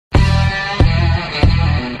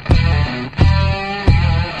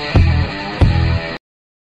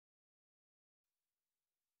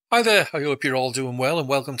Hi there, I hope you're all doing well and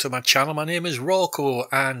welcome to my channel. My name is Rawco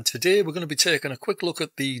and today we're going to be taking a quick look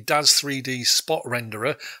at the DAZ 3D Spot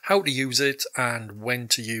Renderer, how to use it and when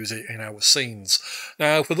to use it in our scenes.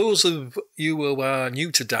 Now for those of you who are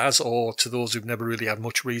new to DAZ or to those who've never really had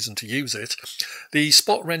much reason to use it, the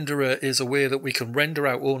Spot Renderer is a way that we can render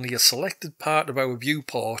out only a selected part of our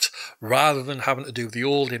viewport rather than having to do the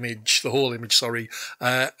whole image,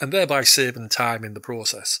 and thereby saving time in the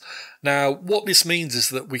process. Now what this means is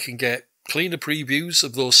that we can get cleaner previews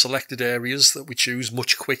of those selected areas that we choose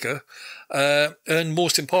much quicker, and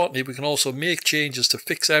most importantly we can also make changes to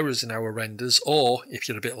fix errors in our renders, or if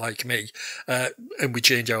you're a bit like me and we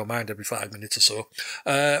change our mind every 5 minutes or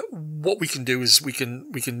so, what we can do is we can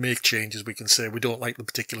make changes. We can say we don't like the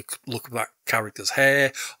particular look of that character's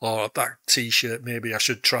hair, or that t-shirt, maybe I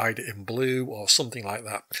should try it in blue or something like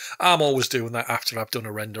that. I'm always doing that after I've done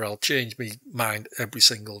a render. I'll change my mind every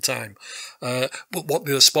single time, but what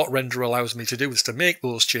the Spot Renderer allows me to do is to make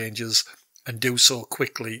those changes and do so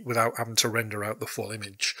quickly without having to render out the full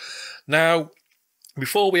image. Now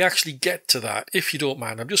before we actually get to that, if you don't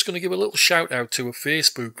mind, I'm just going to give a little shout out to a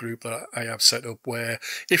Facebook group that I have set up, where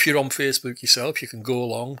if you're on Facebook yourself, you can go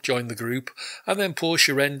along, join the group, and then post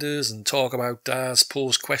your renders and talk about DAZ,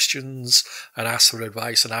 post questions and ask for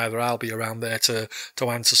advice, and either I'll be around there to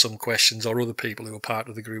answer some questions, or other people who are part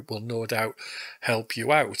of the group will no doubt help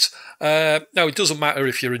you out. Now it doesn't matter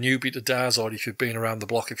if you're a newbie to DAZ or if you've been around the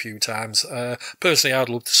block a few times. Personally, I'd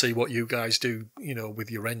love to see what you guys do, with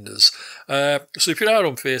your renders. So if you're out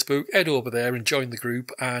on Facebook, head over there and join the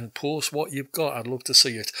group and post what you've got. I'd love to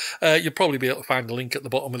see it. You'll probably be able to find a link at the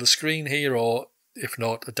bottom of the screen here, or if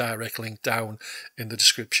not, a direct link down in the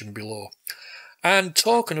description below. And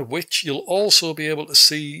talking of which, you'll also be able to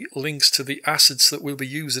see links to the assets that we'll be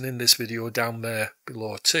using in this video down there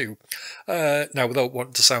below too. Now, without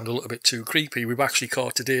wanting to sound a little bit too creepy, we've actually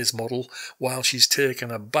caught today's model while she's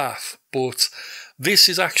taking a bath, but this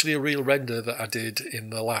is actually a real render that I did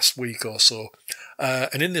in the last week or so.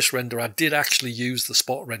 And in this render I did actually use the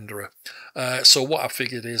Spot Renderer. So what I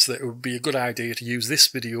figured is that it would be a good idea to use this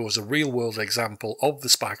video as a real world example of the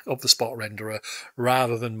Spot Renderer,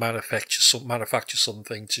 rather than manufacture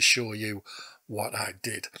something to show you what I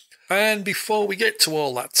did. And before we get to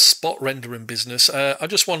all that spot rendering business, I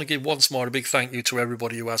just want to give once more a big thank you to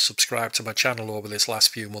everybody who has subscribed to my channel over this last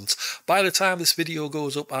few months. By the time this video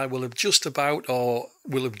goes up, I will have just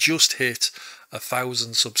hit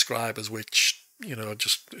 1,000 subscribers, which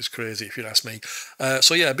just is crazy if you ask me.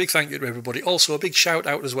 So yeah, a big thank you to everybody. Also a big shout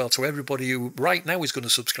out as well to everybody who right now is going to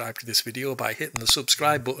subscribe to this video by hitting the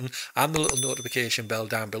subscribe button and the little notification bell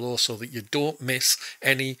down below, so that you don't miss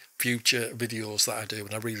any future videos that I do,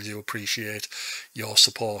 and I really do appreciate your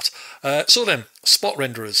support. So then, spot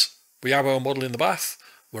renderers. We have our model in the bath,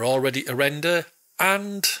 we're all ready to render,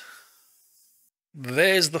 and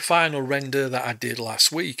there's the final render that I did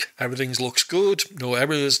last week. Everything looks good, no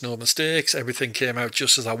errors, no mistakes, everything came out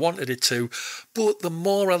just as I wanted it to. But the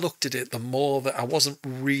more I looked at it, the more that I wasn't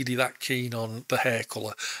really that keen on the hair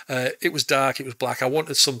colour. It was dark, it was black, I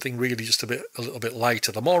wanted something really just a little bit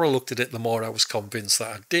lighter. The more I looked at it, the more I was convinced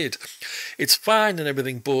that I did. It's fine and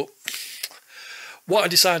everything, but what I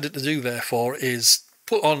decided to do therefore is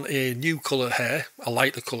put on a new coloured hair, a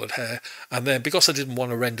lighter coloured hair, and then because I didn't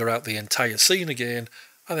want to render out the entire scene again,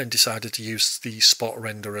 I then decided to use the Spot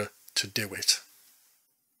Renderer to do it.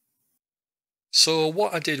 So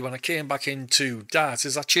what I did when I came back into DAZ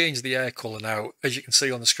is I changed the hair colour. Now, as you can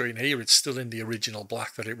see on the screen here, it's still in the original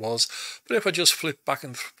black that it was, but if I just flip back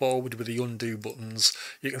and forward with the undo buttons,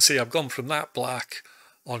 you can see I've gone from that black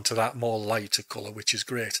onto that more lighter colour, which is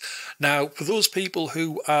great. Now, for those people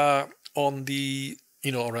who are on the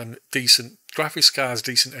around decent graphics cards,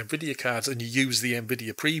 decent NVIDIA cards, and you use the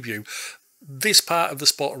NVIDIA preview, this part of the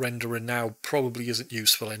Spot Renderer now probably isn't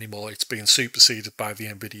useful anymore. It's being superseded by the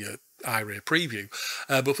NVIDIA Iray preview.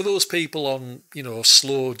 But for those people on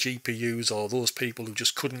slow GPUs, or those people who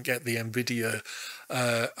just couldn't get the NVIDIA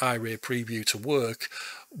Iray preview to work,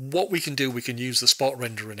 what we can do, we can use the Spot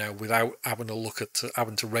Renderer now without having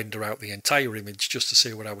to render out the entire image just to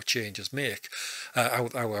see what our changes make, how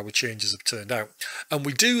our changes have turned out. And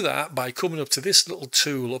we do that by coming up to this little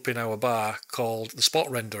tool up in our bar called the Spot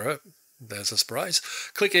Renderer. There's a surprise.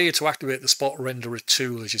 Click here to activate the Spot Renderer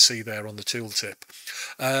tool, as you see there on the tooltip.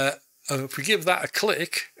 And if we give that a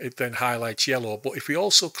click, it then highlights yellow. But if we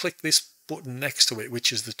also click this button next to it,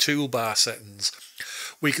 which is the toolbar settings,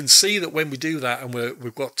 we can see that when we do that and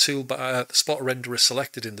we've got toolbar, Spot Renderer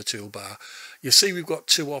selected in the toolbar, you see we've got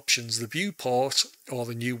two options: the viewport or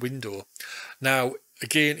the new window. Now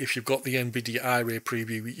again, if you've got the NVIDIA Iray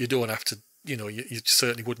preview, you don't have to you know, you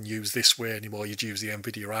certainly wouldn't use this way anymore. You'd use the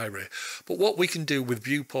NVIDIA iRay. But what we can do with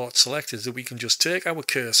viewport select is that we can just take our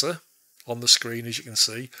cursor on the screen, as you can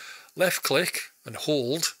see, left click and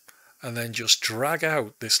hold, and then just drag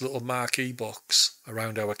out this little marquee box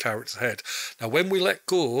around our character's head. Now when we let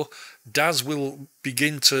go, DAZ will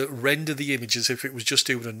begin to render the image as if it was just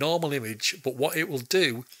doing a normal image, but what it will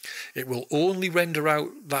do, it will only render out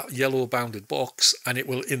that yellow bounded box, and it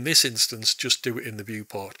will, in this instance, just do it in the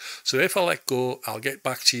viewport. So if I let go, I'll get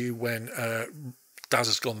back to you when DAZ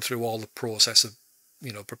has gone through all the process of,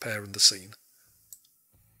 you know, preparing the scene.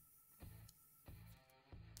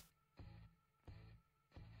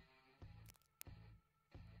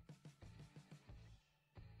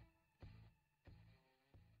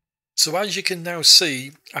 So as you can now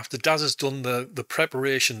see, after DAZ has done the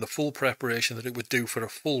preparation, the full preparation that it would do for a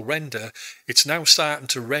full render, it's now starting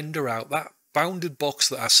to render out that bounded box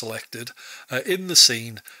that I selected in the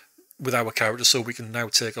scene with our character, so we can now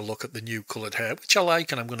take a look at the new coloured hair, which I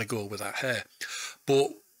like, and I'm going to go with that hair. But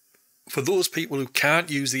for those people who can't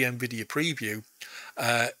use the NVIDIA preview,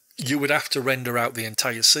 you would have to render out the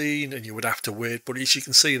entire scene, and you would have to wait. But as you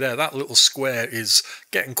can see there, that little square is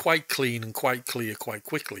getting quite clean and quite clear quite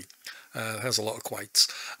quickly. It has a lot of quites.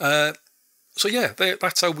 So yeah,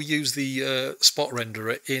 that's how we use the spot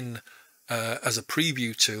renderer in as a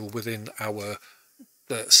preview tool within our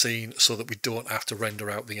scene, so that we don't have to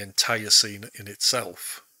render out the entire scene in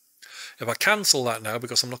itself. If I cancel that now,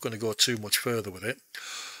 because I'm not going to go too much further with it,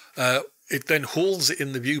 it then holds it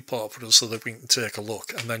in the viewport for us so that we can take a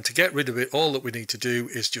look. And then to get rid of it, all that we need to do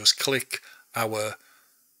is just click our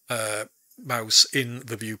mouse in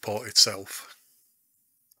the viewport itself,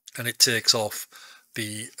 and it takes off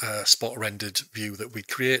the spot rendered view that we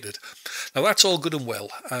created. Now that's all good and well,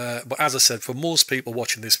 but as I said, for most people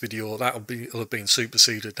watching this video, it'll have been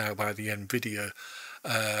superseded now by the NVIDIA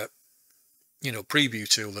you know, preview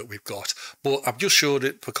tool that we've got. But I've just showed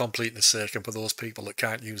it for completeness sake, and for those people that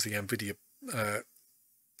can't use the NVIDIA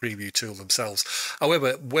preview tool themselves.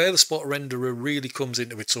 However, where the spot renderer really comes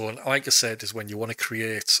into its own, like I said, is when you want to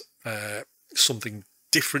create something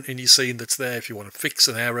different in your scene that's there. If you want to fix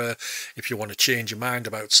an error, if you want to change your mind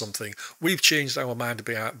about something. We've changed our mind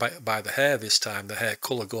by the hair this time, the hair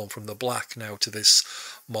colour going from the black now to this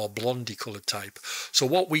more blondie coloured type. So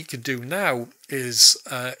what we can do now is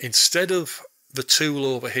instead of the tool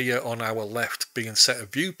over here on our left being set a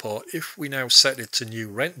viewport, if we now set it to new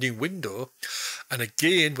window, and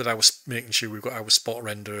again with our making sure we've got our spot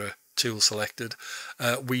renderer tool selected,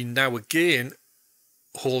 we now again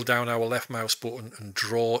hold down our left mouse button and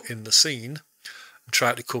draw in the scene and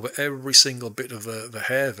try to cover every single bit of the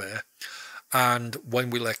hair there. And when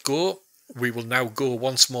we let go, we will now go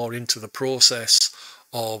once more into the process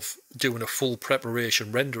of doing a full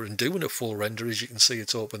preparation render and doing a full render. As you can see,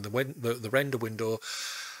 it's open the render window,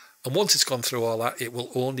 and once it's gone through all that, it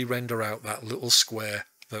will only render out that little square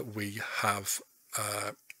that we have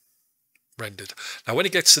rendered. Now when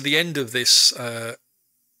it gets to the end of this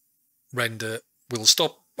render, we'll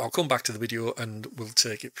stop. I'll come back to the video and we'll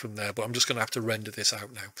take it from there, but I'm just going to have to render this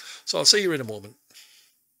out now. So I'll see you in a moment.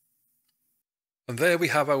 And there we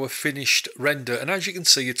have our finished render, and as you can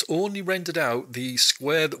see, it's only rendered out the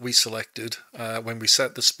square that we selected when we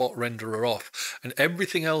set the spot renderer off, and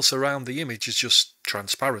everything else around the image is just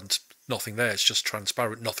transparent. Nothing there, it's just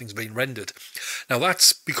transparent, nothing's been rendered. Now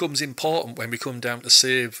that becomes important when we come down to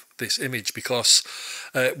save this image, because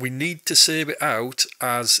we need to save it out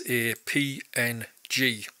as a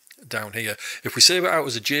PNG down here. If we save it out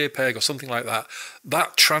as a JPEG or something like that,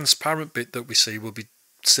 that transparent bit that we see will be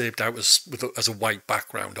saved out as a white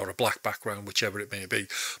background or a black background, whichever it may be.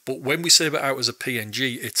 But when we save it out as a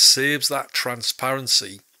PNG, it saves that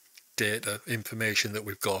transparency data information that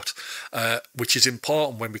we've got, which is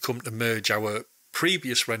important when we come to merge our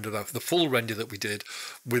previous render, the full render that we did,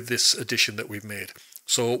 with this addition that we've made.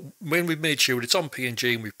 So when we've made sure it's on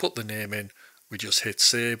PNG and we've put the name in, we just hit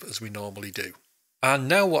save as we normally do. And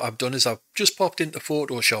now what I've done is I've just popped into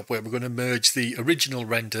Photoshop, where we're going to merge the original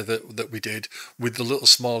render that we did with the little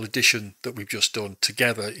small addition that we've just done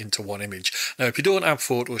together into one image. Now if you don't have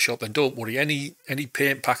Photoshop, then don't worry, any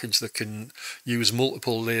paint package that can use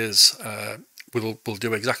multiple layers will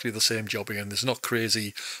do exactly the same job again. There's not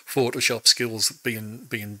crazy Photoshop skills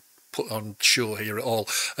being put on show here at all.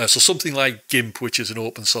 So something like GIMP, which is an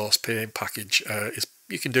open source paint package,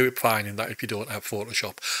 you can do it fine in that if you don't have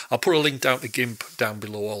Photoshop. I'll put a link down to GIMP down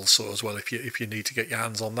below also as well if you need to get your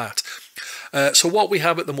hands on that. So what we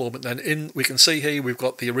have at the moment then, we can see here we've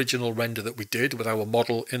got the original render that we did with our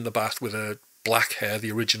model in the bath with a black hair,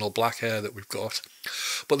 the original black hair that we've got.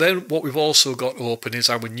 But then what we've also got open is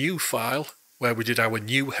our new file, where we did our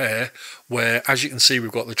new hair, where as you can see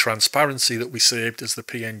we've got the transparency that we saved as the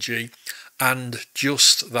PNG and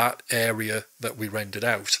just that area that we rendered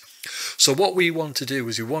out. So what we want to do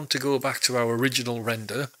is we want to go back to our original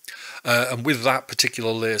render, and with that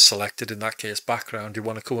particular layer selected, in that case background, you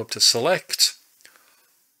want to come up to select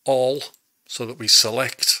all, so that we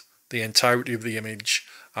select the entirety of the image.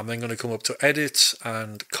 I'm then going to come up to edit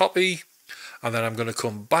and copy, and then I'm going to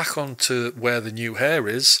come back onto where the new hair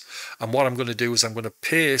is, and what I'm going to do is I'm going to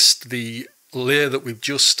paste the layer that we've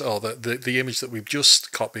just, or the image that we've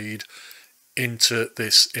just copied into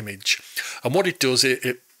this image. And what it does,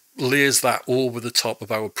 it layers that over the top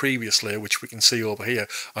of our previous layer, which we can see over here.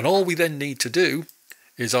 And all we then need to do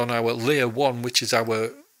is on our layer 1, which is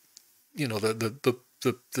our, you know, the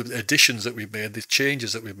additions that we've made, the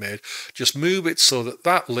changes that we've made, just move it so that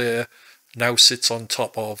that layer now sits on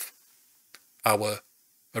top of our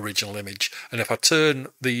original image. And if I turn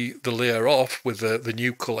the layer off with the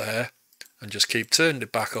new color and just keep turning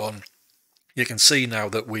it back on, you can see now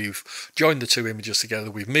that we've joined the two images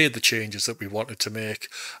together, we've made the changes that we wanted to make,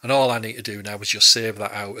 and all I need to do now is just save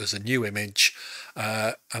that out as a new image,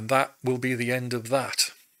 and that will be the end of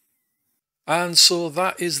that. And so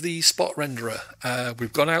that is the spot renderer.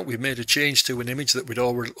 We've gone out, we've made a change to an image that we'd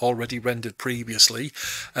already rendered previously.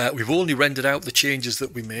 We've only rendered out the changes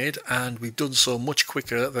that we made, and we've done so much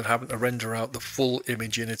quicker than having to render out the full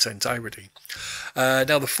image in its entirety.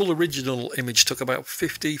 Now the full original image took about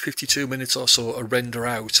 52 minutes or so to render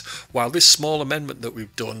out, while this small amendment that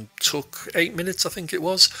we've done took 8 minutes, I think it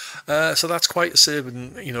was. So that's quite a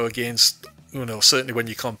saving, you know, against, you know, certainly when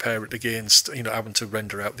you compare it against, you know, having to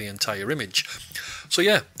render out the entire image. So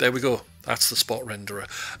yeah, there we go. That's the spot renderer.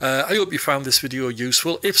 I hope you found this video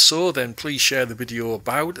useful. If so, then please share the video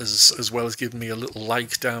about, as well as giving me a little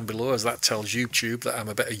like down below, as that tells YouTube that I'm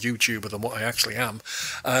a better YouTuber than what I actually am.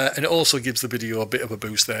 And it also gives the video a bit of a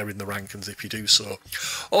boost there in the rankings if you do so.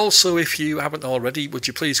 Also, if you haven't already, would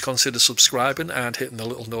you please consider subscribing and hitting the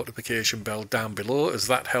little notification bell down below, as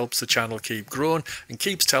that helps the channel keep growing and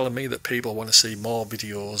keeps telling me that people want to see more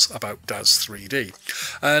videos about Daz 3D.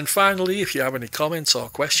 And finally, if you have any comments or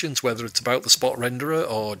questions, whether it's about the spot renderer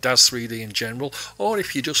or Daz 3D in general, or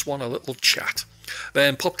if you just want a little chat,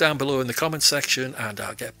 then pop down below in the comment section and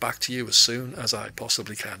I'll get back to you as soon as I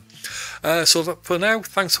possibly can. So for now,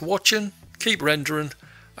 thanks for watching, keep rendering,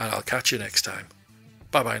 and I'll catch you next time.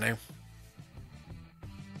 Bye bye now.